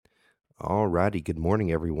Alrighty, good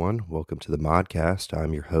morning, everyone. Welcome to the Modcast.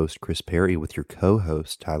 I'm your host, Chris Perry, with your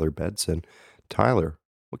co-host, Tyler Bedson. Tyler,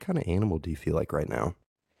 what kind of animal do you feel like right now?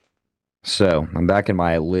 So I'm back in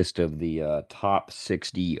my list of the top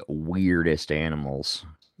 60 weirdest animals.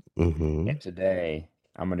 Mm-hmm. And today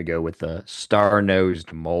I'm going to go with the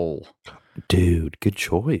star-nosed mole. Dude, good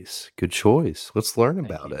choice. Good choice. Let's learn Thank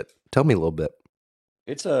about you. it. Tell me a little bit.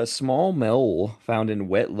 It's a small mole found in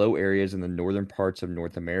wet, low areas in the northern parts of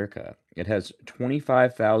North America. It has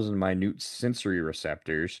 25,000 minute sensory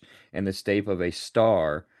receptors and the shape of a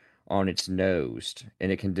star on its nose,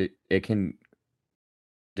 and it can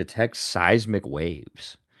detect seismic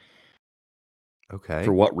waves. For Okay.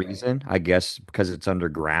 what reason? I guess because it's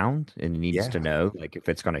underground and it needs to Yeah. know like if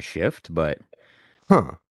it's going to shift, but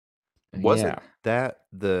Huh. Wasn't yeah, that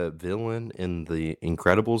the villain in the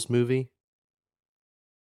Incredibles movie?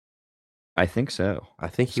 I think so. I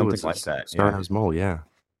think he Something was a like that. Yeah. star-nosed mole, yeah.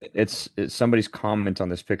 It's somebody's comment on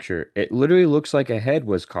this picture. It literally looks like a head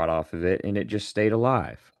was cut off of it and it just stayed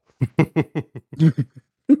alive.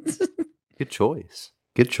 Good choice.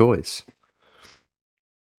 Good choice.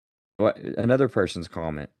 Another person's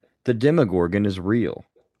comment. The Demogorgon is real.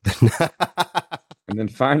 And then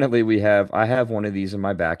finally I have one of these in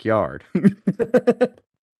my backyard.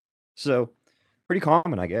 So, pretty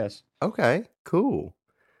common, I guess. Okay, cool.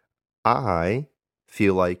 I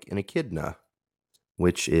feel like an echidna,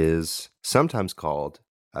 which is sometimes called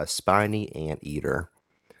a spiny anteater.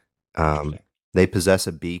 Um, Interesting. they possess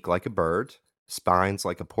a beak like a bird, spines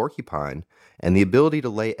like a porcupine, and the ability to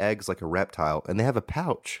lay eggs like a reptile, and they have a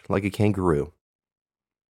pouch like a kangaroo.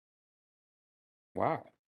 Wow.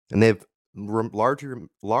 And they've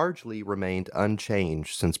largely remained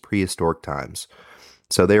unchanged since prehistoric times.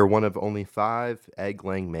 So they are one of only five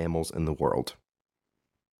egg-laying mammals in the world.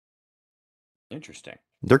 Interesting.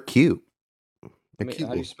 They're cute. They're How do you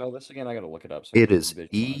cute. spell this again? I gotta look it up so I It can is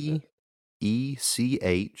visualize it.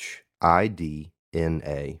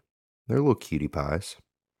 Echidna. They're little cutie pies.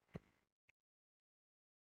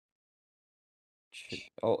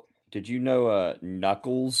 Oh, did you know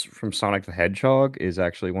Knuckles from Sonic the Hedgehog is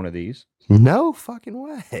actually one of these? No fucking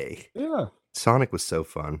way. Yeah. Sonic was so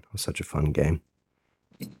fun. It was such a fun game.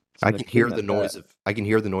 It's an echidna pet. I can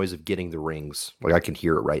hear the noise of getting the rings. Like I can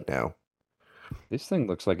hear it right now. This thing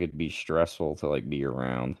looks like it'd be stressful to like be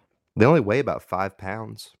around. They only weigh about 5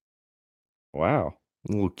 pounds. Wow.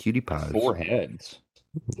 Little cutie And pies. four heads.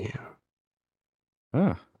 Yeah.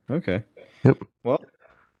 Ah, okay. Yep. Well,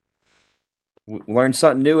 we learn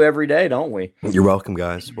something new every day, don't we? You're welcome,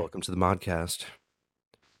 guys. Welcome to the Modcast.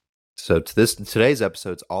 So today's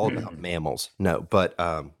episode's all about mammals. No, but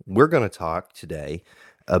we're going to talk today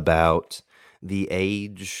about the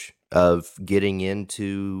age of getting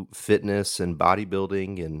into fitness and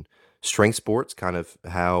bodybuilding and strength sports, kind of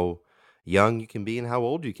how young you can be and how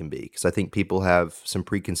old you can be. Because I think people have some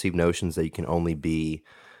preconceived notions that you can only be,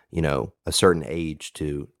 a certain age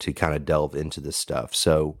to kind of delve into this stuff.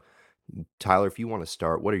 So, Tyler, if you want to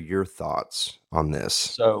start, what are your thoughts on this?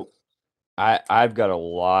 So I've got a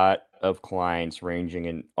lot of clients ranging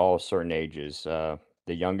in all certain ages. The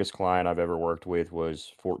youngest client I've ever worked with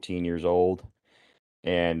was 14 years old,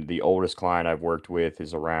 and the oldest client I've worked with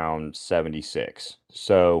is around 76.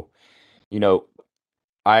 So, you know,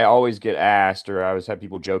 I always get asked, or I always have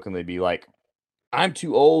people jokingly be like, I'm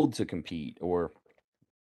too old to compete, or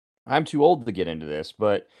I'm too old to get into this.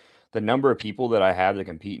 But the number of people that I have that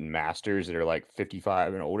compete in masters that are like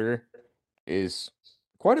 55 and older is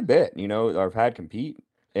quite a bit, I've had compete.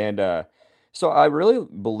 And so I really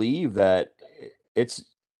believe that it's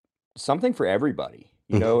something for everybody,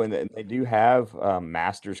 Mhm. and they do have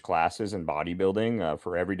master's classes in bodybuilding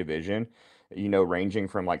for every division, ranging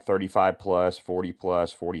from like 35 plus, 40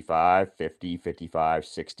 plus, 45, 50, 55,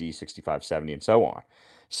 60, 65, 70, and so on.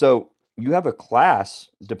 So you have a class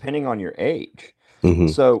depending on your age. Mhm.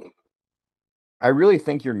 So I really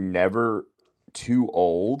think you're never too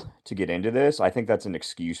old to get into this. I think that's an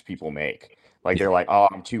excuse people make. Like Yeah. they're like, "Oh,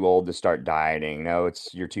 I'm too old to start dieting." No,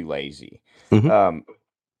 it's you're too lazy. Mhm. Um,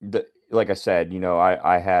 like I said,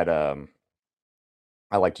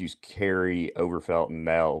 I like to use Carrie Overfelt and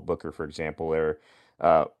Mel Booker, for example. They're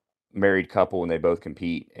uh married couple and they both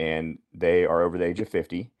compete and they are over the age of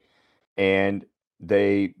 50 and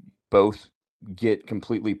they both get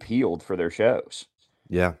completely peeled for their shows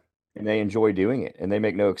Yeah. and they enjoy doing it and they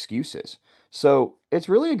make no excuses. So it's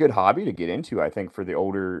really a good hobby to get into, I think, for the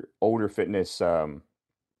older fitness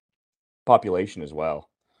population as well.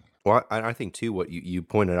 Well, I think too what you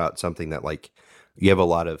pointed out something that like you have a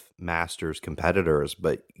lot of masters competitors,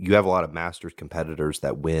 but you have a lot of masters competitors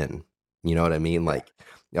that win. You know what I mean? Yeah. Like,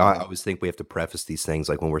 I Uh-huh. always think we have to preface these things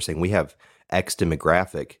like when we're saying we have X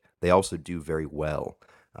demographic, they also do very well.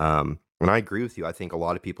 And I agree with you. I think a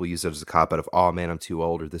lot of people use it as a cop out of, oh man, I'm too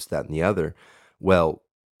old or this, that, and the other. Well,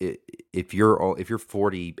 if you're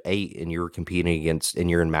 48 and you're competing against and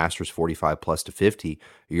you're in masters 45 plus to 50,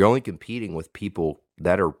 you're only competing with people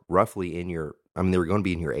that are roughly in your, I mean, they're going to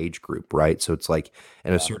be in your age group, right? So it's like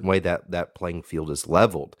in a Yeah. certain way that playing field is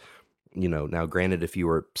leveled. Now granted, if you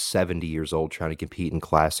were 70 years old trying to compete in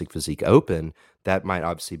classic physique open, that might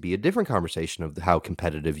obviously be a different conversation of how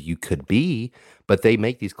competitive you could be, but they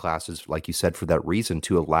make these classes, like you said, for that reason,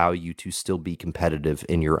 to allow you to still be competitive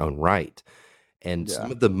in your own right. And some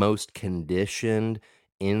Yeah. of the most conditioned,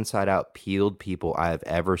 inside out peeled people I have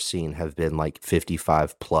ever seen have been like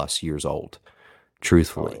 55 plus years old, Oh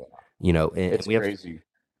truthfully. yeah. And It's we have, crazy.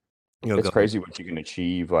 go It's ahead. crazy what you can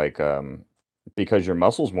achieve, like, because your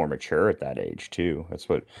muscle's more mature at that age too. That's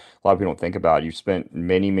what a lot of people don't think about. You've spent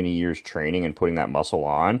many, many years training and putting that muscle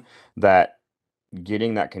on, that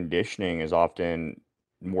getting that conditioning is often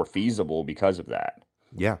more feasible because of that.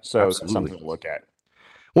 Yeah, So that's absolutely. something to look at.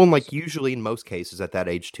 Well, and like So, usually in most cases at that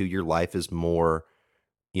age too, your life is more,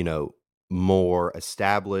 you know, more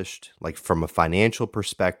established, like from a financial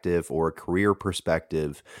perspective or a career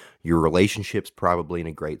perspective. Your relationship's probably in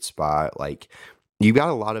a great spot. Like you got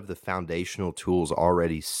a lot of the foundational tools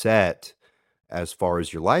already set as far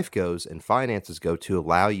as your life goes and finances go to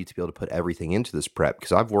allow you to be able to put everything into this prep.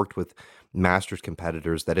 Because I've worked with masters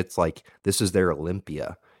competitors that it's like this is their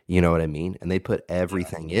Olympia. You know what I mean? And they put yeah.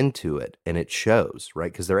 everything into it and it shows,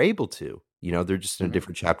 right? Because they're able to. They're just in a Mhm.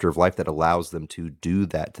 different chapter of life that allows them to do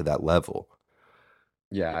that to that level.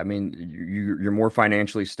 Yeah, I mean, you're more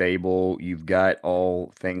financially stable. You've got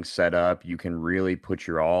all things set up. You can really put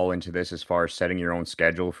your all into this as far as setting your own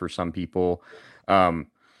schedule for some people. Um,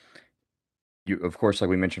 of course, like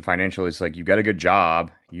we mentioned, financial is like you've got a good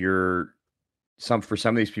job. For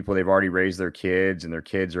some of these people, they've already raised their kids and their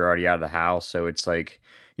kids are already out of the house. So it's like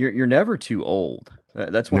you're never too old.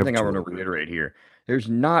 That's one Never thing I too want to old. reiterate here. There's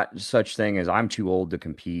not such thing as I'm too old to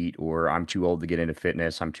compete or I'm too old to get into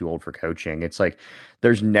fitness. I'm too old for coaching. It's like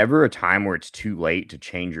there's never a time where it's too late to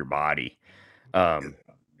change your body. Um,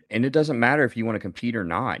 and it doesn't matter if you want to compete or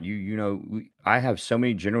not. I have so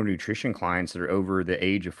many general nutrition clients that are over the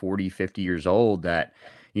age of 40, 50 years old that,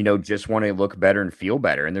 just want to look better and feel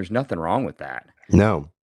better. And there's nothing wrong with that. No,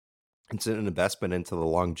 it's an investment into the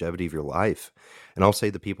longevity of your life. And I'll say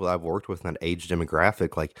the people I've worked with in that age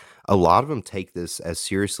demographic, like a lot of them take this as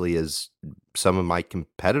seriously as some of my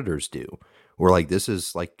competitors do. Where like this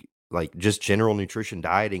is like just general nutrition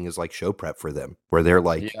dieting is like show prep for them, where they're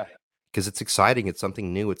like, Yeah. because it's exciting, it's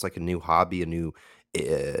something new, it's like a new hobby, a new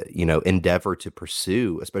endeavor to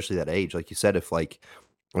pursue, especially that age. Like you said, if like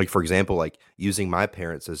for example, like using my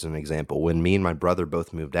parents as an example, when me and my brother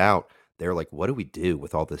both moved out, they're like, what do we do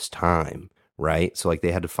with all this time? Right. So like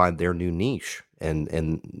they had to find their new niche. And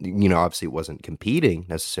obviously it wasn't competing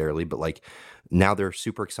necessarily, but like now they're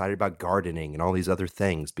super excited about gardening and all these other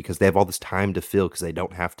things because they have all this time to fill because they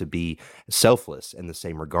don't have to be selfless in the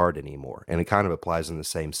same regard anymore. And it kind of applies in the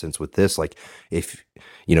same sense with this. Like if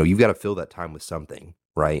you've got to fill that time with something,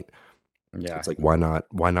 right? Yeah. It's like why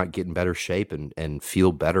not get in better shape and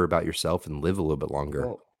feel better about yourself and live a little bit longer.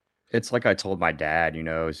 Well, it's like I told my dad,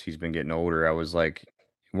 as he's been getting older, I was like,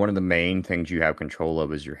 one of the main things you have control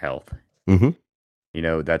of is your health. Hmm.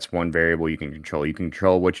 That's one variable you can control. You can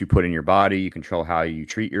control what you put in your body, you control how you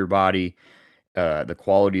treat your body, the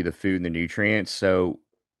quality of the food and the nutrients. So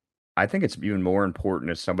I think it's even more important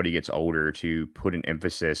as somebody gets older to put an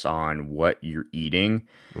emphasis on what you're eating,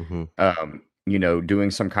 Hmm.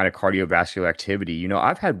 doing some kind of cardiovascular activity.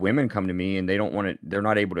 I've had women come to me and they're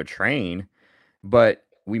not able to train, but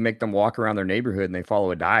we make them walk around their neighborhood and they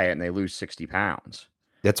follow a diet and they lose 60 pounds,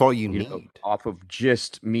 That's all you need. off of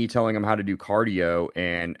just me telling them how to do cardio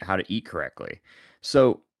and how to eat correctly.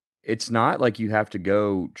 So it's not like you have to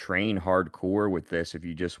go train hardcore with this if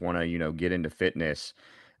you just want to, get into fitness.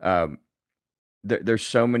 Um, there's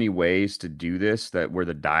so many ways to do this that where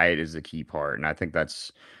the diet is the key part. And I think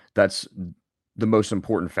that's the most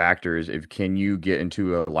important factor is if can you get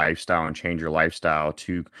into a lifestyle and change your lifestyle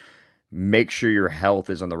to make sure your health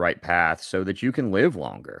is on the right path so that you can live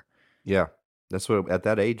longer. Yeah. That's what at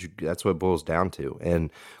that age, that's what it boils down to.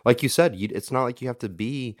 And like you said, it's not like you have to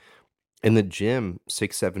be in the gym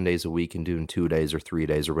 6, 7 days a week and doing 2 days or 3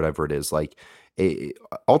 days or whatever it is. Like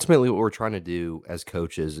ultimately what we're trying to do as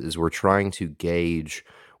coaches is we're trying to gauge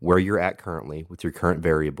where you're at currently with your current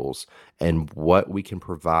variables and what we can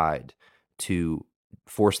provide to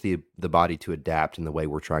force the body to adapt in the way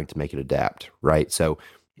we're trying to make it adapt, right? So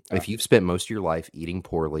Yeah. If you've spent most of your life eating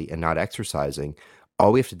poorly and not exercising,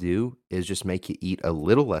 all we have to do is just make you eat a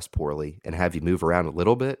little less poorly and have you move around a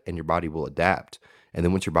little bit, and your body will adapt. And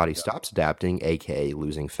then once your body Yeah. stops adapting, aka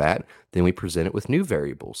losing fat, then we present it with new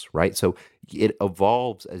variables, right? So it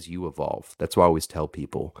evolves as you evolve. That's why I always tell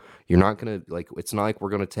people you're not going to, like, it's not like we're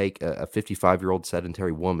going to take a 55-year-old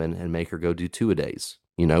sedentary woman and make her go do two a days.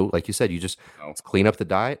 Like you said, you just, No. let's clean up the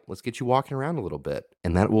diet. Let's get you walking around a little bit.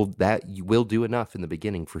 And that you will do enough in the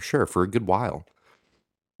beginning for sure, for a good while.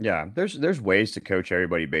 Yeah, there's ways to coach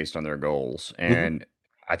everybody based on their goals, Hmm. and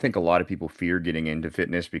I think a lot of people fear getting into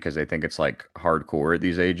fitness because they think it's like hardcore at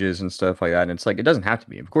these ages and stuff like that. And it's like it doesn't have to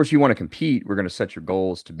be. Of course, you want to compete. We're going to set your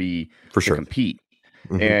goals to be For to sure. compete.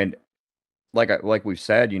 Hmm. And like we've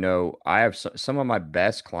said, I have some of my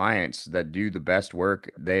best clients that do the best work.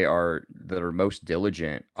 That are most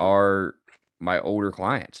diligent are my older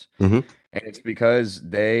clients. Hmm. And it's because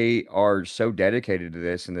they are so dedicated to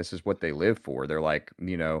this and this is what they live for. They're like,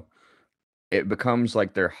 it becomes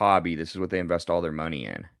like their hobby. This is what they invest all their money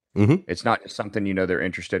in. Hmm. It's not just something, they're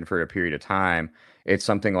interested in for a period of time. It's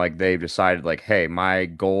something like they've decided, like, hey, my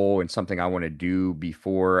goal and something I want to do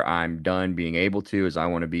before I'm done being able to is I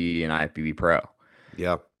want to be an IFBB pro.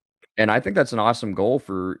 Yeah. And I think that's an awesome goal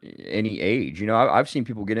for any age. I've seen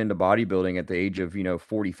people get into bodybuilding at the age of,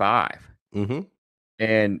 45. Hmm.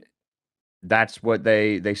 And that's what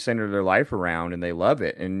they center their life around and they love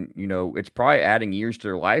it. And, it's probably adding years to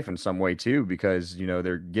their life in some way too, because,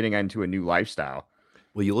 they're getting into a new lifestyle.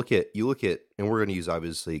 Well, you look at, and we're going to use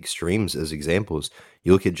obviously extremes as examples.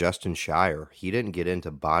 You look at Justin Shire. He didn't get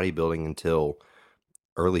into bodybuilding until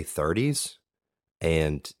early 30s,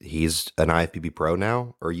 and he's an IFBB pro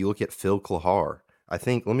now. Or you look at Phil Klahar. I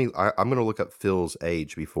think, I'm going to look up Phil's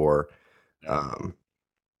age before. Yeah. Um,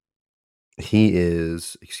 he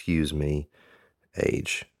is, excuse me,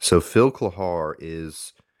 age. So Phil Klahar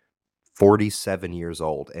is 47 years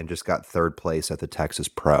old and just got third place at the Texas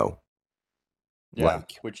Pro. Yeah.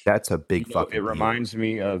 Like, Which, that's a big it fucking deal. reminds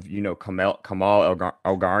me of, Kamal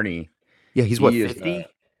Elgarni. Yeah, he's what, He is, 50?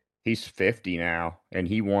 he's 50 now and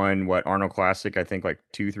he won what Arnold Classic, I think like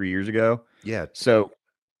 2, 3 years ago. Yeah. So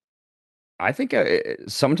I think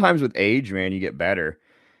sometimes with age, man, you get better.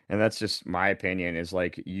 And that's just my opinion is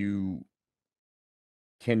like you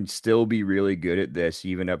can still be really good at this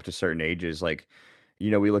even up to certain ages. Like,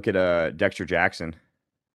 we look at Dexter Jackson,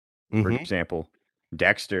 for Hmm. example.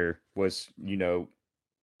 Dexter was,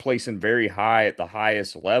 placing very high at the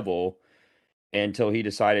highest level until he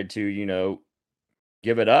decided to,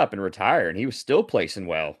 give it up and retire. And he was still placing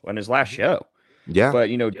well on his last show. Yeah. But,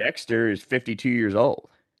 Dexter is 52 years old.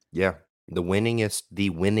 Yeah. The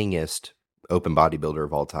winningest open bodybuilder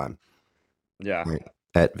of all time. Yeah. Right.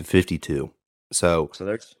 At 52. So So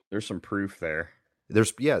there's some proof there.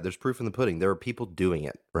 there's proof in the pudding. There are people doing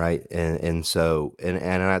it, right? And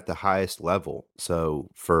at the highest level. So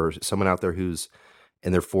for someone out there who's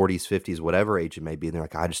in their 40s, 50s, whatever age it may be, and they're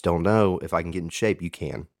like, I just don't know if I can get in shape. You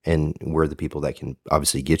can. And we're the people that can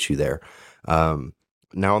obviously get you there. Um,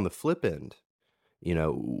 Now on the flip end,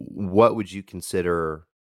 what would you consider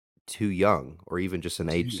too young or even just an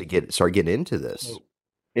age to Dude. start getting into this? So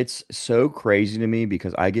it's so crazy to me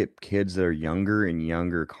because I get kids that are younger and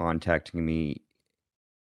younger contacting me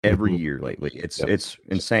every Mhm. year lately. It's Yep. it's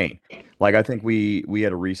insane. Like I think we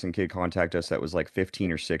had a recent kid contact us that was like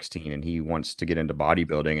 15 or 16 and he wants to get into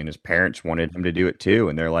bodybuilding and his parents wanted him to do it too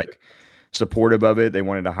and they're like supportive of it. They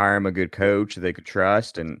wanted to hire him a good coach that they could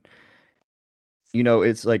trust and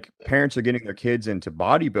it's like parents are getting their kids into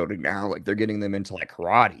bodybuilding now like they're getting them into like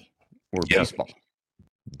karate or Yeah. baseball.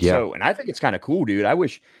 Yeah. So, and I think it's kind of cool, dude. I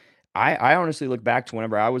wish I honestly look back to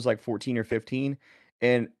whenever I was like 14 or 15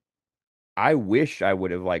 and I wish I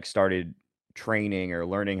would have like started training or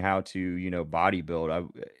learning how to, bodybuild.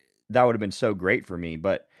 That would have been so great for me,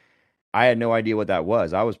 but I had no idea what that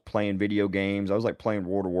was. I was playing video games. I was like playing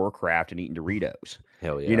World of Warcraft and eating Doritos,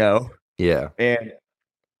 Hell you yeah. know? Yeah. And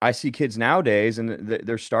I see kids nowadays and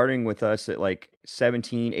they're starting with us at like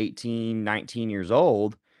 17, 18, 19 years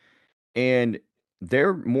old and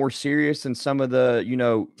they're more serious than some of the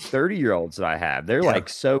 30-year-olds that I have. They're Yeah. like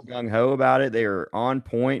so gung-ho about it. They are on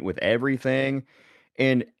point with everything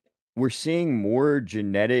and we're seeing more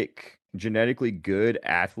genetically good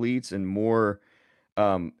athletes and more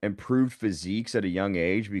improved physiques at a young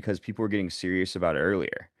age because people are getting serious about it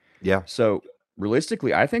earlier. Yeah. So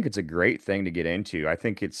realistically, I think it's a great thing to get into. I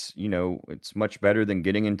think it's much better than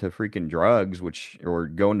getting into freaking drugs, which or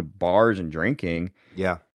going to bars and drinking.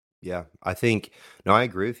 Yeah. Yeah. I think, no, I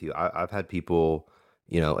agree with you. I've had people,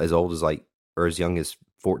 as old as like, or as young as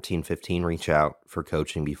 14, 15 reach out for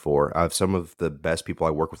coaching before. I have some of the best people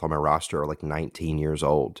I work with on my roster are like 19 years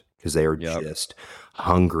old because they are Yep. just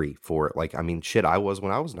hungry for it. Like, I mean, shit, I was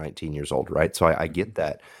when I was 19 years old, right? So I get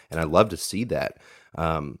that. And I love to see that.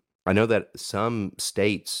 I know that some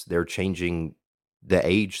states, they're changing the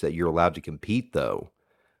age that you're allowed to compete, though.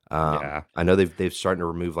 Yeah. I know they've started to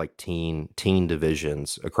remove like teen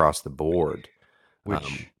divisions across the board. Um,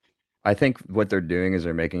 Which I think what they're doing is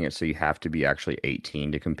they're making it so you have to be actually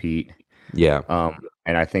 18 to compete. yeah,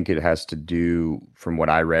 And I think it has to do, from what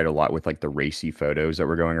I read, a lot with like the racy photos that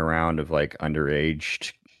were going around of like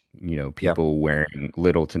underage, yeah, people wearing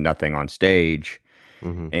little to nothing on stage.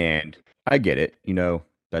 hmm And I get it,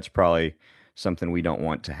 that's probably something we don't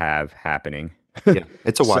want to have happening. yeah.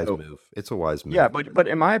 It's a wise So, move. It's a wise yeah, move but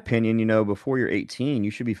in my opinion, before you're 18, you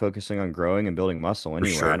should be focusing on growing and building muscle for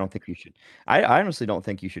anyway. I sure. don't think you should. I honestly don't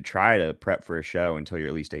think you should try to prep for a show until you're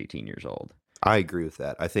at least 18 years old. I agree with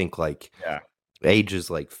that. I think like Yeah. ages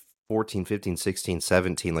like 14, 15, 16,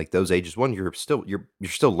 17, like those ages, one, you're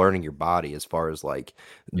still learning your body as far as like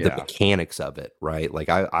the Yeah. mechanics of it, right? Like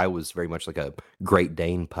I was very much like a Great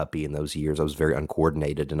Dane puppy in those years. I was very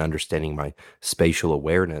uncoordinated and understanding my spatial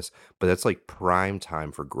awareness, but that's like prime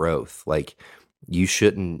time for growth. Like you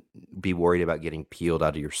shouldn't be worried about getting peeled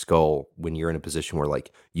out of your skull when you're in a position where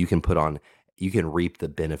like you can reap the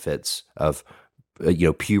benefits of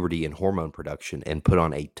puberty and hormone production and put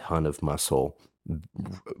on a ton of muscle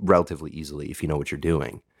relatively easily if you know what you're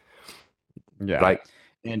doing. But Yeah.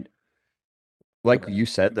 And like you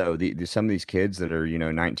said, though, some of these kids that are,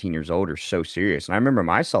 19 years old are so serious. And I remember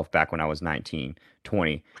myself back when I was 19,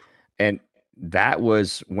 20. And that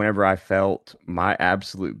was whenever I felt my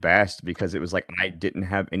absolute best because it was like I didn't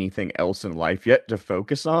have anything else in life yet to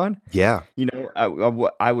focus on. yeah,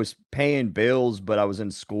 I was paying bills, but I was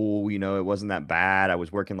in school. It wasn't that bad. I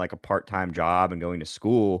was working like a part-time job and going to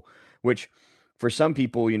school, which for some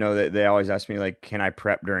people, they always ask me, like, can I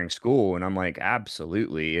prep during school? And I'm like,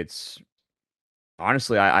 absolutely. It's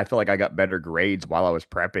honestly, I feel like I got better grades while I was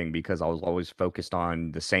prepping because I was always focused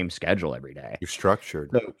on the same schedule every day. you're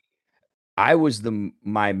structured. So I was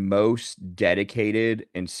my most dedicated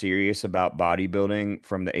and serious about bodybuilding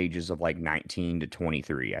from the ages of like 19 to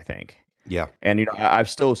 23, I think. Yeah, And I've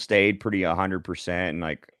still stayed pretty 100% and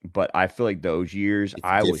like, but I feel like those years it's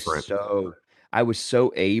different. I was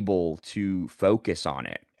so able to focus on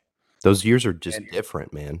it. Those years are just And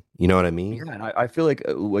different, man. You know what I mean? yeah, and I feel like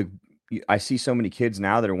I see so many kids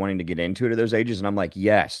now that are wanting to get into it at those ages, and I'm like,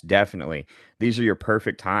 yes, definitely. These are your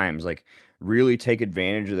perfect times. Like, really take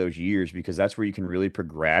advantage of those years because that's where you can really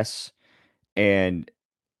progress and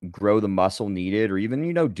grow the muscle needed, or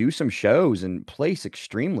even, do some shows and place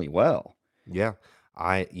extremely well. Yeah.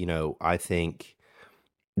 I think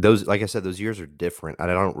those, like I said, those years are different. And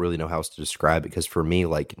I don't really know how else to describe it because for me,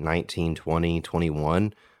 like 19, 20,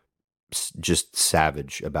 21. Just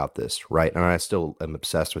savage about this, right? And I still am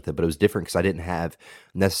obsessed with it, but it was different because I didn't have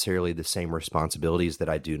necessarily the same responsibilities that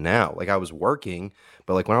I do now. Like I was working,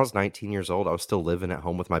 but like when I was 19 years old, I was still living at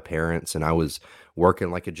home with my parents and I was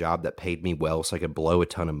working like a job that paid me well so I could blow a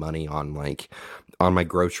ton of money on on my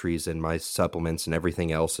groceries and my supplements and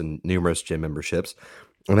everything else and numerous gym memberships.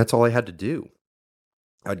 And that's all I had to do.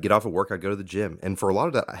 I'd get off of work, I'd go to the gym. And for a lot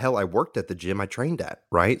of that, hell, I worked at the gym I trained at,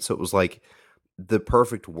 right? So it was like the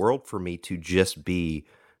perfect world for me to just be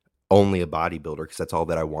only a bodybuilder because that's all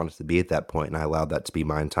that I wanted to be at that point, and I allowed that to be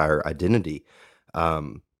my entire identity.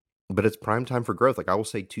 Um, but it's prime time for growth. Like I will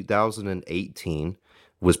say, 2018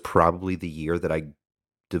 was probably the year that I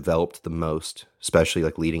developed the most, especially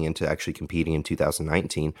like leading into actually competing in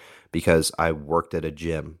 2019, because I worked at a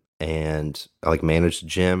gym and I like managed a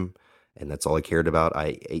gym, and that's all I cared about.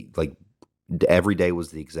 I ate like every day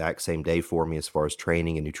was the exact same day for me as far as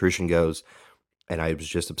training and nutrition goes, and I was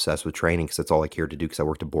just obsessed with training because that's all I cared to do because I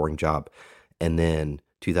worked a boring job. And then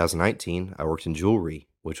 2019, I worked in jewelry,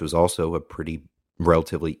 which was also a pretty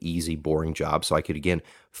relatively easy, boring job. So I could again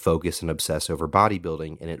focus and obsess over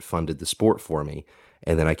bodybuilding, and it funded the sport for me.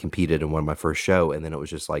 And then I competed and won my first show, and then it was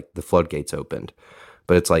just like the floodgates opened.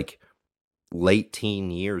 But it's like late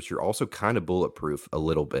teen years, you're also kind of bulletproof a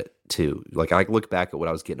little bit too. Like I look back at what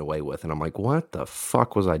I was getting away with, and I'm like, what the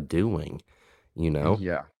fuck was I doing? You know?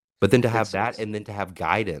 Yeah. But then to have that It's and then to have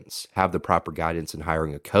guidance, have the proper guidance in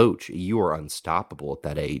hiring a coach, you are unstoppable at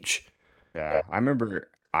that age. Yeah, I remember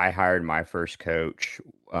I hired my first coach.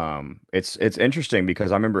 It's interesting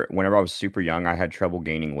because I remember whenever I was super young, I had trouble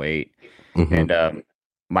gaining weight, Hmm. and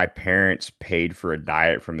my parents paid for a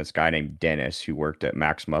diet from this guy named Dennis who worked at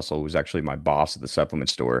Max Muscle, who was actually my boss at the supplement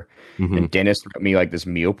store. Hmm. And Dennis wrote me like this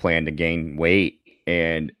meal plan to gain weight,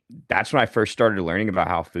 and that's when I first started learning about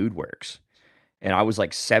how food works. and I was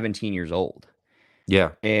like 17 years old.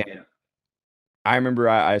 Yeah. And I remember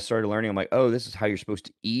I started learning. I'm like, oh, this is how you're supposed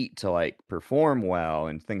to eat to like perform well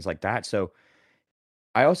and things like that. So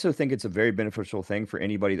I also think it's a very beneficial thing for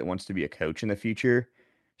anybody that wants to be a coach in the future.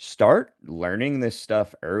 Start learning this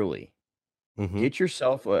stuff early. Hmm. Get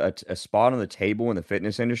yourself a spot on the table in the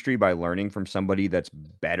fitness industry by learning from somebody that's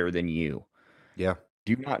better than you. Yeah.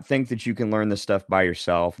 Do not think that you can learn this stuff by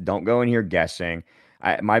yourself. Don't go in here guessing.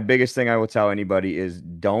 My biggest thing I will tell anybody is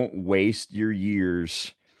don't waste your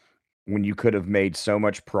years when you could have made so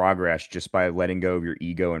much progress just by letting go of your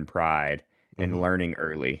ego and pride and Hmm. learning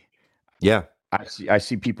early. Yeah. I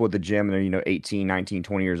see people at the gym and they're, 18, 19,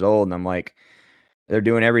 20 years old and I'm like, they're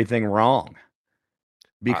doing everything wrong I,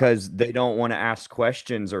 because they don't want to ask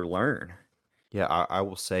questions or learn. yeah, I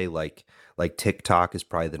will say like TikTok is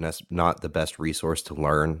probably not the best resource to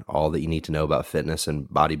learn all that you need to know about fitness and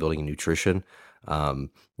bodybuilding and nutrition. You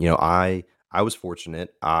know, I was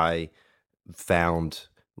fortunate. I found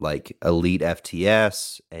like Elite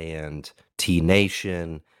FTS and T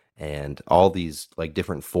Nation and all these like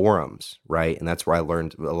different forums, right? And that's where I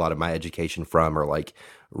learned a lot of my education from, or like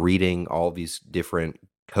reading all these different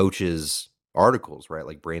coaches' articles, right?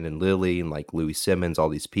 Like Brandon Lilly and like Louis Simmons, all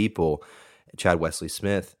these people, Chad Wesley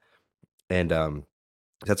Smith. And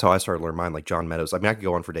that's how I started learning mine, like John Meadows. I mean, I could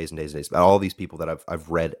go on for days and days and days about all these people that I've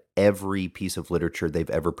read every piece of literature they've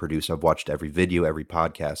ever produced. I've watched every video, every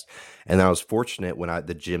podcast. And then I was fortunate when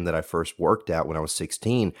the gym that I first worked at when I was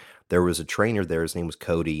 16, there was a trainer there. His name was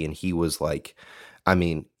Cody, and he was like, I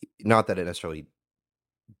mean, not that it necessarily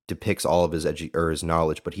depicts all of his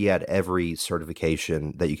knowledge, but he had every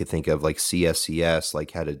certification that you could think of, like CSCS,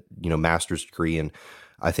 like had a master's degree in,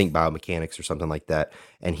 I think, biomechanics or something like that.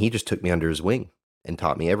 And he just took me under his wing and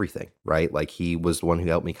taught me everything, right? Like he was the one who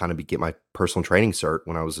helped me kind of get my personal training cert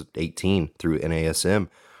when I was 18 through NASM.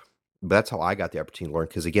 But that's how I got the opportunity to learn,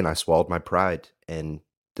 because again, I swallowed my pride, and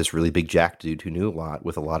this really big jack dude who knew a lot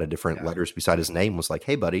with a lot of different Yeah. letters beside his name was like,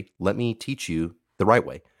 "Hey, buddy, let me teach you the right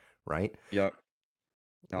way." Right? Yep.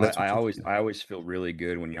 No, And that's what you have to do. I always feel really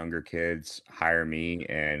good when younger kids hire me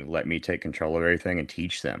and let me take control of everything and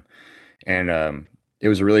teach them. And it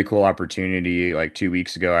was a really cool opportunity. Like 2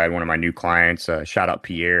 weeks ago, I had one of my new clients, shout out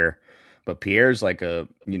Pierre. But Pierre's like a,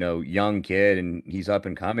 young kid and he's up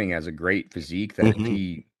and coming, has a great physique that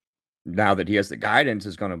Hmm. now that he has the guidance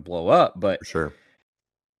is going to blow up. For But sure.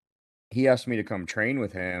 he asked me to come train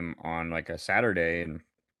with him on like a Saturday and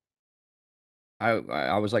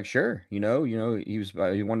I was like, sure, he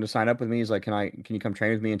wanted to sign up with me. He's like, can you come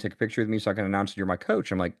train with me and take a picture with me so I can announce that you're my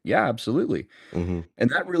coach? I'm like, yeah, absolutely. Hmm. And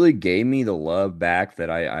that really gave me the love back that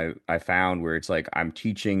I found where it's like I'm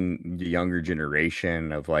teaching the younger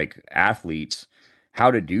generation of like athletes how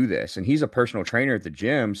to do this. And he's a personal trainer at the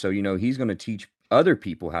gym, so he's going to teach other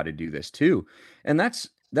people how to do this too. And that's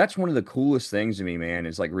one of the coolest things to me, man,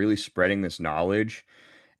 is like really spreading this knowledge.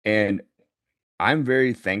 And I'm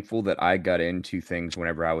very thankful that I got into things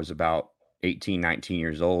whenever I was about 18, 19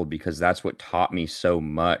 years old because that's what taught me so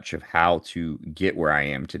much of how to get where I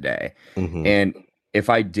am today. Hmm. And if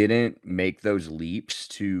I didn't make those leaps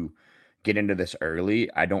to get into this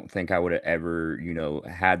early, I don't think I would have ever,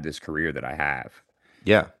 had this career that I have.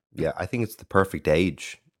 Yeah. Yeah. I think it's the perfect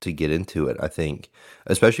age to get into it. I think,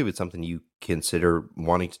 especially if it's something you consider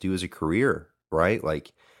wanting to do as a career, right?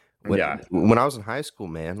 Like Yeah. when I was in high school,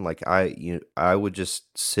 man, like I would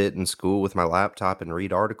just sit in school with my laptop and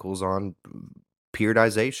read articles on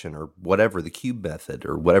periodization or whatever, the cube method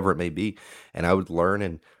or whatever it may be. And I would learn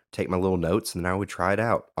and take my little notes, and then I would try it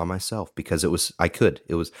out on myself because I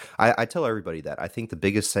tell everybody that I think the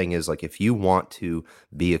biggest thing is, like, if you want to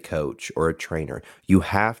be a coach or a trainer, you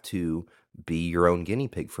have to be your own guinea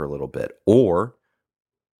pig for a little bit, or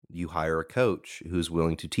you hire a coach who's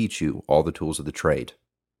willing to teach you all the tools of the trade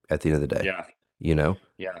at the end of the day, Yeah. you know?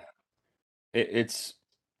 Yeah. It's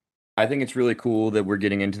I think it's really cool that we're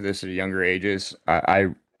getting into this at younger ages.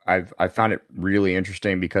 I found it really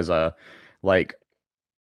interesting because like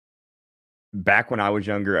back when I was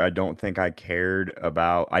younger, I don't think I cared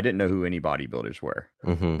about, I didn't know who any bodybuilders were.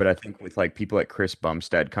 Mhm. But I think with like people like Chris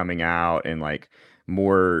Bumstead coming out and like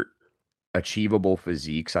more achievable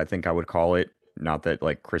physiques, I think I would call it. Not that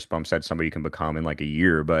like Chris Bumstead somebody you can become in like a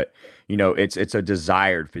year, but it's a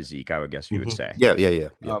desired physique, I would guess you would Mhm. say. Yeah, yeah, yeah,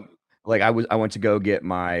 yeah. Like I went to go get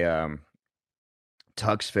my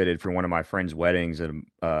tux fitted for one of my friend's weddings at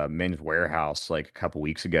a Men's Warehouse like a couple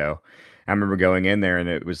weeks ago. I remember going in there and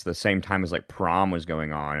it was the same time as like prom was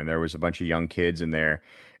going on and there was a bunch of young kids in there.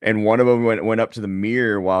 And one of them went up to the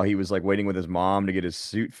mirror while he was like waiting with his mom to get his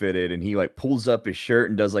suit fitted and he like pulls up his shirt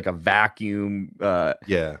and does like a vacuum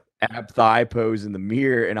Yeah. ab thigh pose in the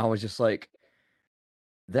mirror and I was just like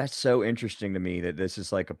That's so interesting to me that this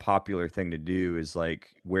is like a popular thing to do is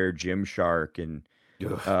like wear Gymshark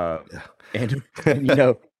Ugh, uh and and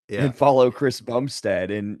yeah. Yeah. and follow Chris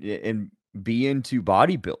Bumstead and be into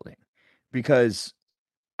bodybuilding because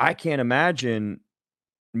I can't imagine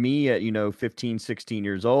me at 15, 16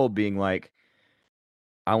 years old being like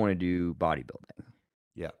I want to do bodybuilding.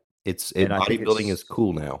 Yeah. And I think Bodybuilding is it's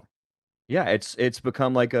cool now. yeah, it's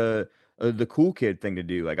become like a the cool kid thing to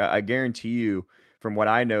do. Like I guarantee you, from what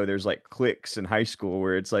I know, there's like cliques in high school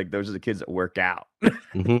where it's like those are the kids that work out.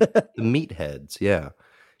 Hmm. The meatheads, yeah.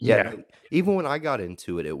 Yeah, Yeah. no, even when I got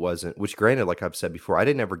into it, it wasn't, which granted, like I've said before, I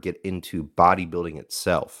didn't ever get into bodybuilding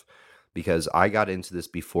itself because I got into this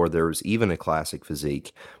before there was even a classic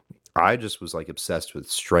physique. I just was like obsessed with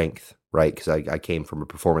strength, right? Because I came from a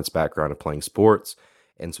performance background of playing sports.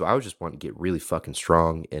 And so I was just wanting to get really fucking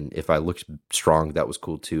strong. And if I looked strong, that was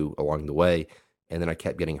cool too along the way. And then I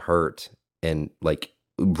kept getting hurt and like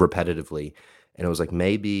repetitively. And it was like,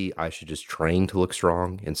 maybe I should just train to look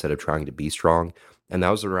strong instead of trying to be strong. And that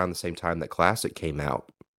was around the same time that Classic came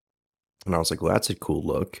out. And I was like, well, that's a cool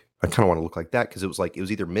look. I kind of want to look like that because it was like, it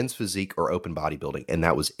was either men's physique or open bodybuilding. And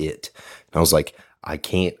that was it. And I was like,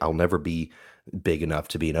 I'll never be big enough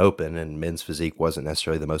to be an open. And men's physique wasn't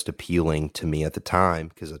necessarily the most appealing to me at the time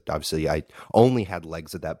because obviously I only had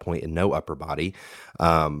legs at that point and no upper body.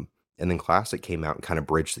 And then Classic came out and kind of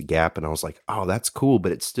bridged the gap. And I was like, oh, that's cool.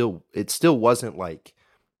 But it still wasn't like,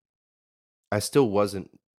 I still wasn't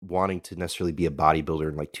wanting to necessarily be a bodybuilder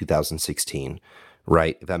in like 2016,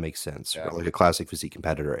 right? If that makes sense, or Yeah. like a classic physique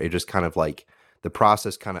competitor. It just kind of like the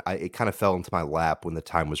process it kind of fell into my lap when the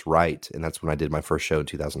time was right, and that's when I did my first show in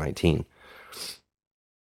 2019.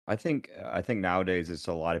 I think nowadays it's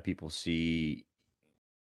a lot of people see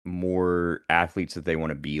more athletes that they want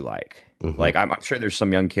to be like. Hmm. Like I'm sure there's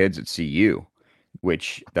some young kids that see you,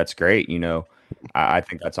 which that's great. I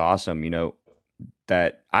think that's awesome.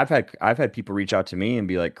 That I've had people reach out to me and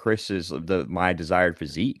be like, Chris is the my desired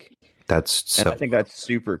physique. That's And I so think that's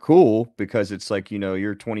super cool because it's like,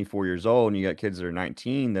 you're 24 years old and you got kids that are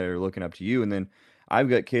 19 that are looking up to you. And then I've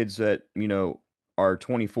got kids that, are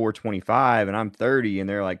 24, 25, and I'm 30 and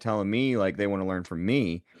they're like telling me like they want to learn from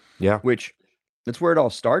me, yeah, which that's where it all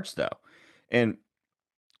starts though. And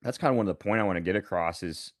that's kind of one of the point I want to get across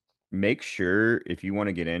is make sure if you want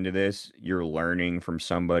to get into this, you're learning from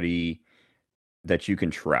somebody that you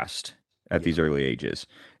can trust at yeah, these early ages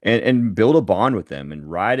and build a bond with them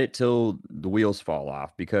and ride it till the wheels fall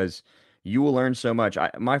off because you will learn so much.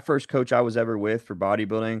 My first coach I was ever with for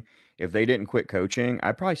bodybuilding, if they didn't quit coaching,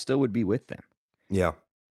 I probably still would be with them. yeah,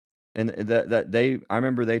 And I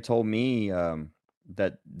remember they told me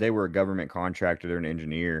that they were a government contractor, they're an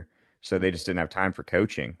engineer, so they just didn't have time for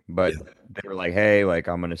coaching. But yeah, they were like, "Hey, like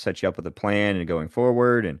I'm going to set you up with a plan and going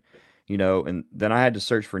forward." And then I had to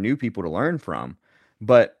search for new people to learn from.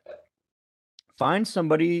 But find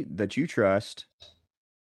somebody that you trust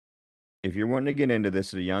if you're wanting to get into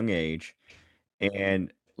this at a young age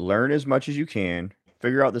and learn as much as you can.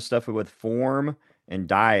 Figure out the stuff with form and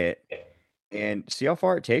diet and see how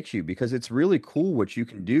far it takes you because it's really cool what you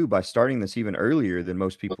can do by starting this even earlier than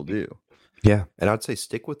most people do. yeah. And I'd say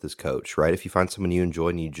stick with this coach, right? If you find someone you enjoy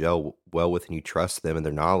and you gel well with and you trust them and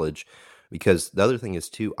their knowledge, because the other thing is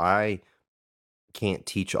too, I can't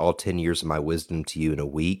teach all 10 years of my wisdom to you in a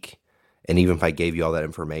week. And even if I gave you all that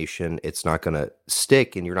information, it's not going to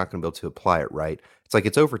stick and you're not going to be able to apply it, right? It's like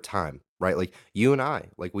it's over time, right? Like you and I,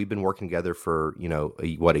 like we've been working together for, a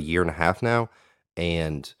year and a half now.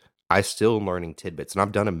 And I still am learning tidbits. And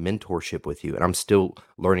I've done a mentorship with you and I'm still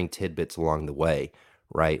learning tidbits along the way,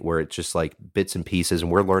 right? Where it's just like bits and pieces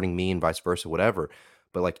and we're learning me and vice versa, whatever.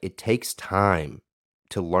 But like it takes time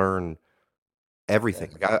to learn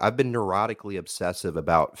everything. Yes. Like I've been neurotically obsessive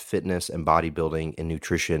about fitness and bodybuilding and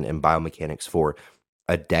nutrition and biomechanics for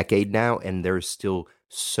a decade now, and there's still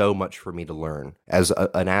so much for me to learn as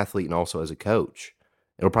an athlete and also as a coach.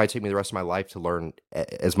 It'll probably take me the rest of my life to learn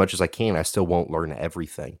as much as I can. I still won't learn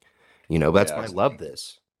everything, but that's why I Yes. love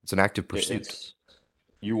this. It's an active pursuit. It's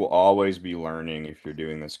you will always be learning if you're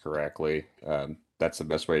doing this correctly. That's the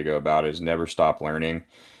best way to go about it is never stop learning.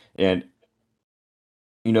 And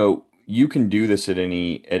you can do this at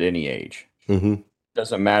any age. Hmm.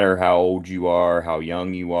 Doesn't matter how old you are, how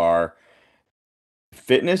young you are.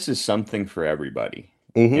 Fitness is something for everybody.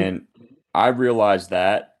 Hmm. And I realized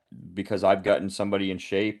that because I've gotten somebody in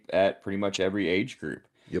shape at pretty much every age group.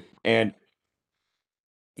 Yep. And,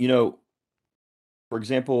 you know, for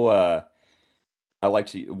example, I like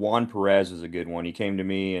to Juan Perez is a good one. He came to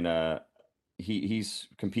me and he's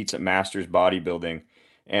competes at Masters bodybuilding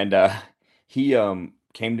and he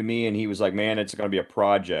came to me and he was like, "Man, it's going to be a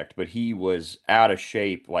project," but he was out of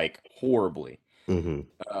shape like horribly. Mhm.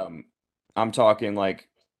 Um, I'm talking like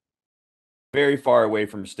very far away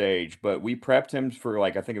from stage, but we prepped him for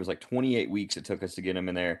like I think it was like 28 weeks it took us to get him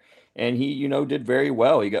in there. And he, did very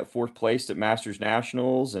well. He got fourth place at Masters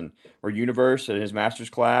Nationals and or Universe at his Masters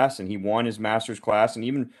class, and he won his Masters class and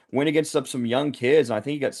even went against some young kids. And I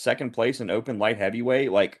think he got second place in open light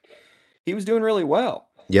heavyweight. Like he was doing really well.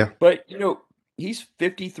 Yeah. But he's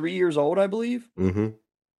 53 years old, I believe. Mhm.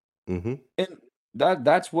 Mhm. And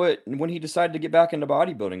that's what when he decided to get back into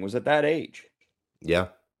bodybuilding was at that age, Yeah.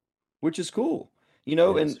 which is cool. It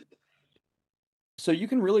And is. so you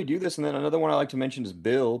can really do this. And then another one I like to mention is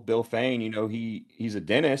Bill Fain. He's a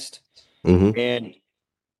dentist Mhm. and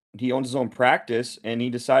he owns his own practice and he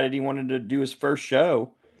decided he wanted to do his first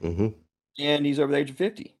show Mhm. and he's over the age of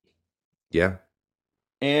 50 Yeah.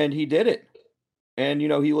 and he did it. And he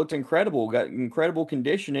looked incredible, got incredible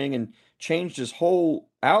conditioning and changed his whole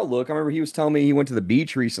outlook. I remember he was telling me he went to the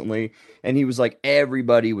beach recently and he was like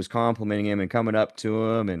everybody was complimenting him and coming up to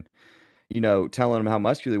him and telling him how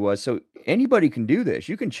muscular he was. So anybody can do this.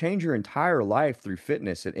 You can change your entire life through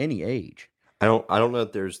fitness at any age. I don't know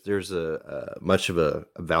if there's a much of a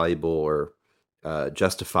valuable or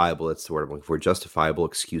justifiable, that's the word I'm looking for, justifiable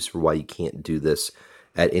excuse for why you can't do this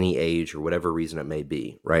at any age or whatever reason it may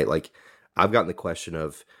be, right? Like I've gotten the question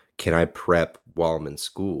of, can I prep while I'm in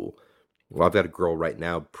school? Well, I've got a girl right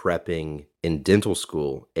now prepping in dental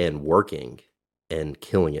school and working and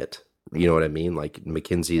killing it. You know what I mean? Like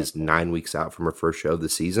Mackenzie is 9 weeks out from her first show of the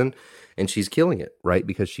season and she's killing it, right?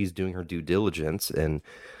 Because she's doing her due diligence and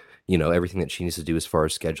everything that she needs to do as far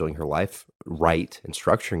as scheduling her life right and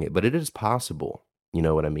structuring it. But it is possible. You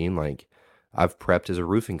know what I mean? Like I've prepped as a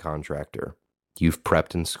roofing contractor. You've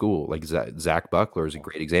prepped in school. Like Zach Buckler is a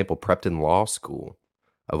great example. Prepped in law school,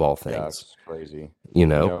 of all Yeah, things. it's crazy. You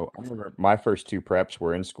know. I remember my first two preps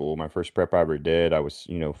were in school. My first prep I ever did, I was,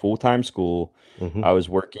 full-time school. I Hmm. was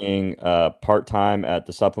working part-time at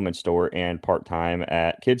the supplement store and part-time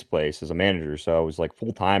at Kids Place as a manager. So I was like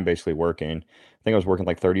full-time basically working. I think I was working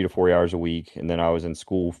like 30 to 40 hours a week. And then I was in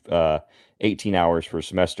school 18 hours for a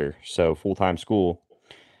semester. So full-time school.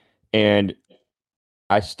 And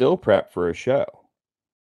I still prep for a show.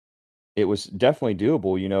 It was definitely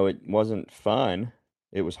doable. It wasn't fun.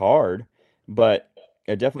 It was hard, but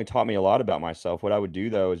it definitely taught me a lot about myself. What I would do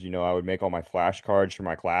though is, I would make all my flashcards for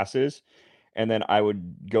my classes, and then I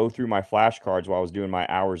would go through my flashcards while I was doing my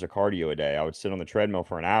hours of cardio a day. I would sit on the treadmill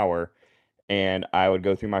for an hour and I would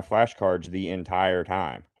go through my flashcards the entire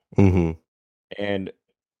time. Hmm. And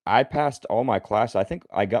I passed all my classes. I think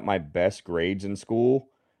I got my best grades in school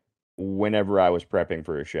whenever I was prepping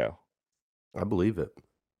for a show. I believe it.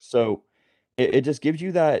 So it just gives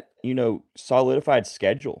you that, solidified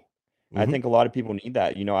schedule. I Hmm. think a lot of people need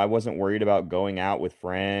that. I wasn't worried about going out with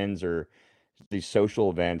friends or these social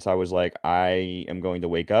events. I was like, I am going to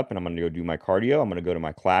wake up and I'm going to go do my cardio. I'm going to go to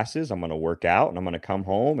my classes. I'm going to work out and I'm going to come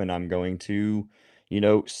home and I'm going to,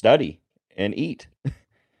 study and eat.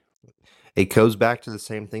 It goes back to the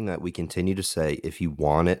same thing that we continue to say. If you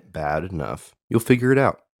want it bad enough, you'll figure it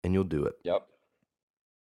out and you'll do it. Yep.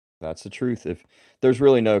 That's the truth. If there's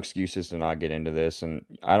really no excuses to not get into this, and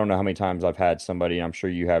I don't know how many times I've had somebody, and I'm sure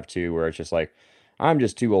you have too, where it's just like, I'm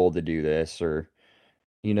just too old to do this, or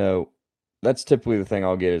you know, that's typically the thing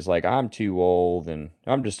I'll get is like, I'm too old and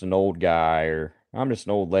I'm just an old guy or I'm just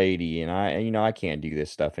an old lady and I can't do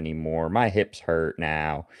this stuff anymore. My hips hurt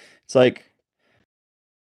now. It's like,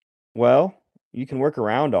 well, you can work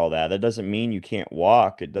around all that. That doesn't mean you can't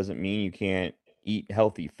walk. It doesn't mean you can't eat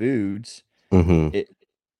healthy foods. Hmm. It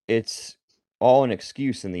it's all an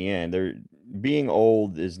excuse in the end. Being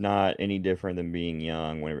old is not any different than being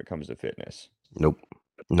young whenever it comes to fitness. Nope.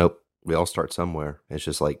 Nope. We all start somewhere. It's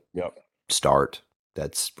just like Yep. start.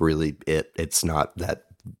 That's really it. It's not that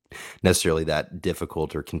necessarily that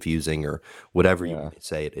difficult or confusing or whatever you Yeah. want to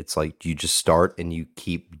say it. It's like you just start and you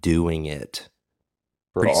keep doing it.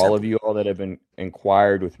 For Pretty all of simple. you all that have been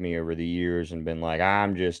inquired with me over the years and been like,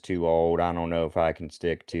 I'm just too old. I don't know if I can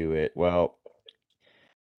stick to it. Well,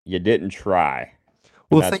 you didn't try, and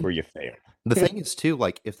Well, that's where you failed. the thing is too,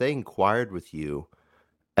 like if they inquired with you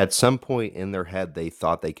at some point in their head, they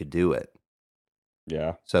thought they could do it.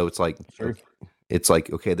 Yeah, So it's like, that's true.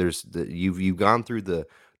 okay, there's you've gone through the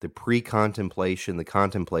pre-contemplation, the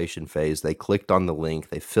contemplation phase. They clicked on the link,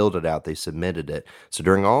 they filled it out, they submitted it. So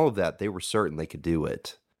during all of that, they were certain they could do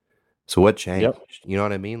it. So what Yep. changed? You know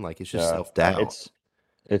what I mean? Like it's just Yeah. self-doubt.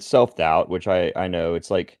 It's self-doubt, which I know. It's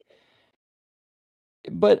like,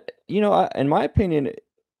 but in my opinion,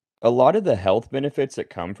 a lot of the health benefits that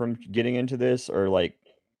come from getting into this are like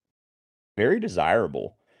very desirable.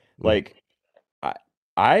 Mhm. Like I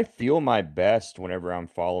I feel my best whenever I'm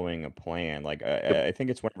following a plan. Like Yep. I think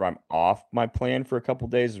it's whenever I'm off my plan for a couple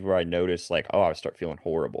days is where I notice like, oh, I start feeling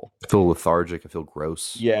horrible. I feel lethargic. I feel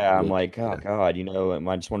gross. Yeah, I'm Ugh. like, oh Yeah. God,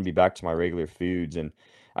 I just want to be back to my regular foods. And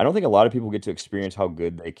I don't think a lot of people get to experience how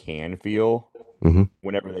good they can feel Because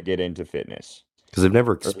whenever they get into fitness they've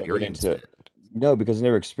never or they get experienced into it. no, because they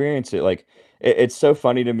never experienced it. Like it's so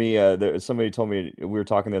funny to me. Somebody told me we were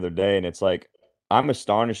talking the other day, and it's like I'm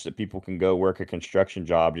astonished that people can go work a construction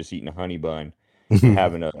job just eating a honey bun and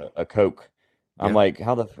having a Coke. I'm Yeah. like,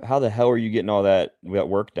 how the hell are you getting all that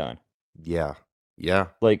work done? Yeah. Yeah.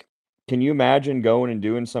 Like, can you imagine going and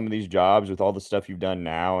doing some of these jobs with all the stuff you've done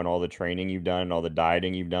now and all the training you've done and all the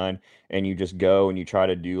dieting you've done, and you just go and you try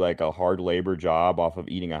to do like a hard labor job off of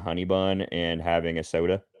eating a honey bun and having a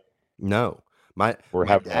soda No. My or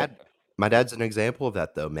my having a dad my dad's an example of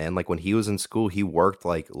that though, man. Like when he was in school, he worked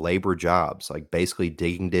like labor jobs, like basically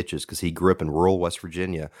digging ditches because he grew up in rural West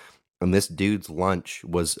Virginia. And this dude's lunch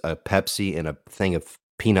was a Pepsi and a thing of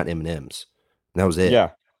peanut M&Ms. And that was it.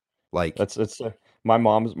 yeah. Like That's my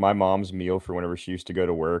mom's meal for whenever she used to go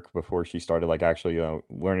to work before she started like actually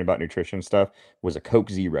learning about nutrition stuff was a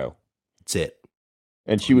Coke Zero. it's it.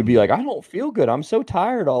 And That's she all you would be need. like, "I don't feel good. I'm so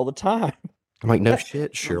tired all the time." I'm like, no And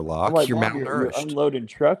shit, I'm Sherlock. like, You're "Mom, you're malnourished. unloading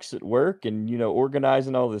trucks at work and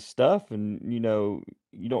organizing all this stuff and you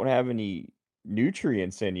don't have any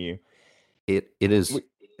nutrients in you." It is We-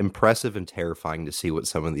 impressive and terrifying to see what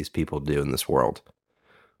some of these people do in this world.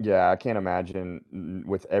 Yeah, I can't imagine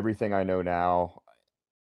with everything I know now,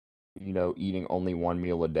 eating only one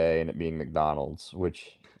meal a day and it being McDonald's,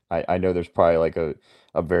 which I know there's probably like a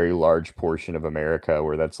very large portion of America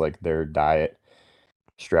where that's like their diet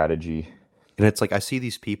strategy. And it's like I see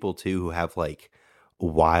these people too who have like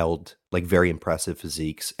wild, like very impressive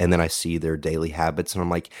physiques, and then I see their daily habits, and I'm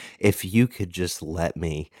like, if you could just let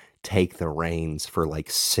me take the reins for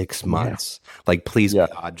like six Yeah. months, like please Yeah.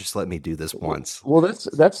 God, just let me do this once. Well,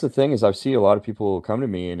 that's the thing is I've seen a lot of people come to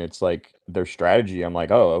me and it's like their strategy. I'm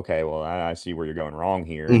like, oh, okay, well, I see where you're going wrong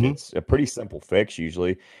here, and Hmm. it's a pretty simple fix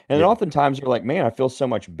usually. And then Yeah. oftentimes you're like, man, I feel so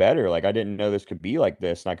much better. Like I didn't know this could be like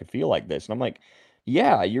this, and I could feel like this. And I'm like,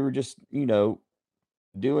 yeah, you were just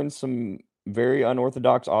doing some very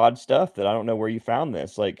unorthodox, odd stuff that I don't know where you found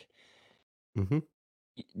this. Like Hmm.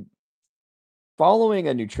 following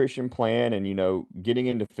a nutrition plan and getting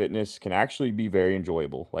into fitness can actually be very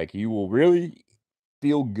enjoyable. Like you will really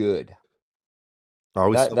feel good. I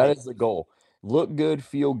always That tell that people, is the goal. Look good,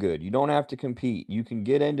 feel good. You don't have to compete. You can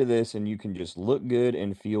get into this and you can just look good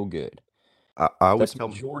and feel good. I always That's tell,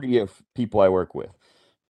 majority of people I work with.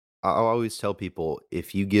 I always tell people,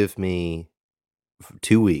 if you give me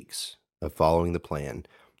 2 weeks of following the plan,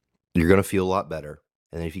 you're going to feel a lot better.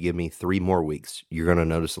 And then if you give me 3 more weeks, you're going to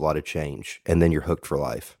notice a lot of change. And then you're hooked for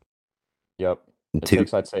life. Yep. And It two,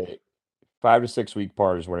 takes, I'd say, 5 to 6 week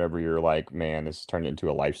part is whenever you're like, man, this has turned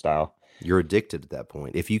into a lifestyle. you're addicted at that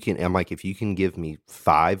point. If you can, I'm like, if you can give me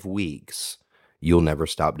 5 weeks, you'll never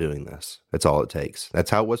stop doing this. That's all it takes.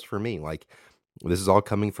 That's how it was for me. Like, this is all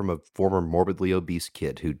coming from a former morbidly obese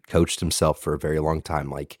kid who coached himself for a very long time.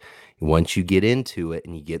 Like, once you get into it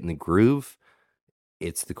and you get in the groove,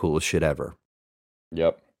 it's the coolest shit ever.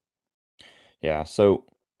 Yep. Yeah. So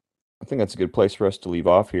I think that's a good place for us to leave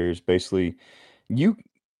off here is basically you,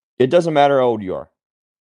 it doesn't matter how old you are.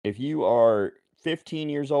 If you are 15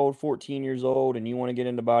 years old, 14 years old, and you want to get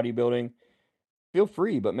into bodybuilding, feel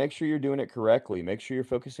free, but make sure you're doing it correctly. Make sure you're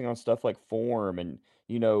focusing on stuff like form and,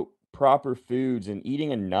 proper foods and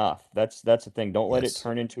eating enough. That's the thing. Don't let it Yes.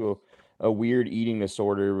 turn into a weird eating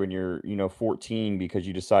disorder when you're, 14 because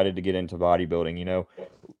you decided to get into bodybuilding,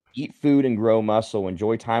 Eat food and grow muscle,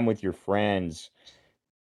 enjoy time with your friends,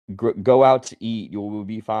 go out to eat, you will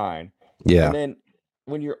be fine. And Yeah. then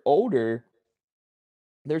when you're older,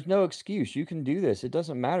 there's no excuse. You can do this. It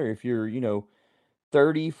doesn't matter if you're,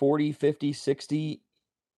 30, 40, 50, 60.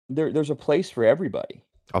 There's a place for everybody.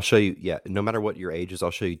 I'll show you. Yeah. No matter what your age is,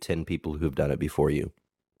 I'll show you 10 people who have done it before you.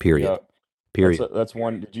 Period. Yep. Period. That's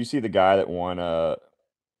one. Did you see the guy that won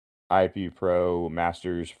IP Pro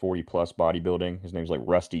Masters 40 plus bodybuilding? His name's like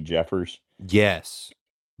Rusty Jeffers. Yes.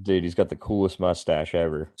 Dude, he's got the coolest mustache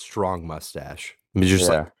ever. Strong mustache. I mean, just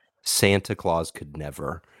like Yeah. Santa Claus could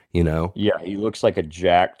never, you know? Yeah, he looks like a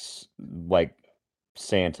jacked like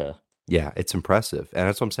Santa. Yeah, it's impressive. And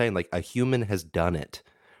that's what I'm saying. Like a human has done it,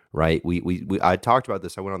 right? I talked about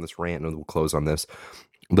this. I went on this rant and we'll close on this.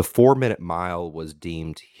 The 4 minute mile was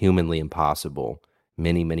deemed humanly impossible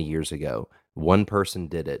many, many years ago. One person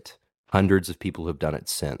did it. Hundreds of people have done it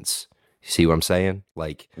since. See what I'm saying?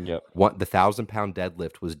 Like, Yep. the 1,000-pound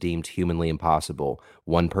deadlift was deemed humanly impossible.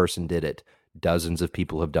 One person did it. Dozens of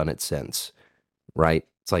people have done it since. Right?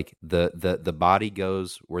 It's like the body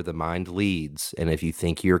goes where the mind leads, and if you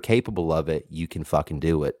think you're capable of it, you can fucking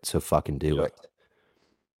do it. So fucking do Yep. it.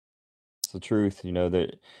 It's the truth.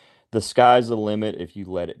 The sky's the limit if you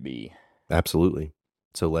let it be. Absolutely.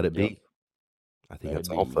 So let it Yep. be. I think Let that's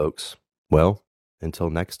it all, be. folks. Well, until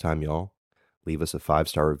next time, y'all, leave us a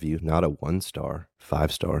 5-star review, not a 1-star,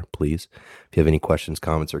 5-star, please. If you have any questions,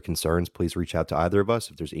 comments, or concerns, please reach out to either of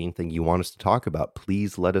us. If there's anything you want us to talk about,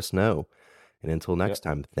 please let us know. And until next Yep.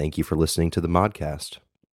 time, thank you for listening to the Modcast.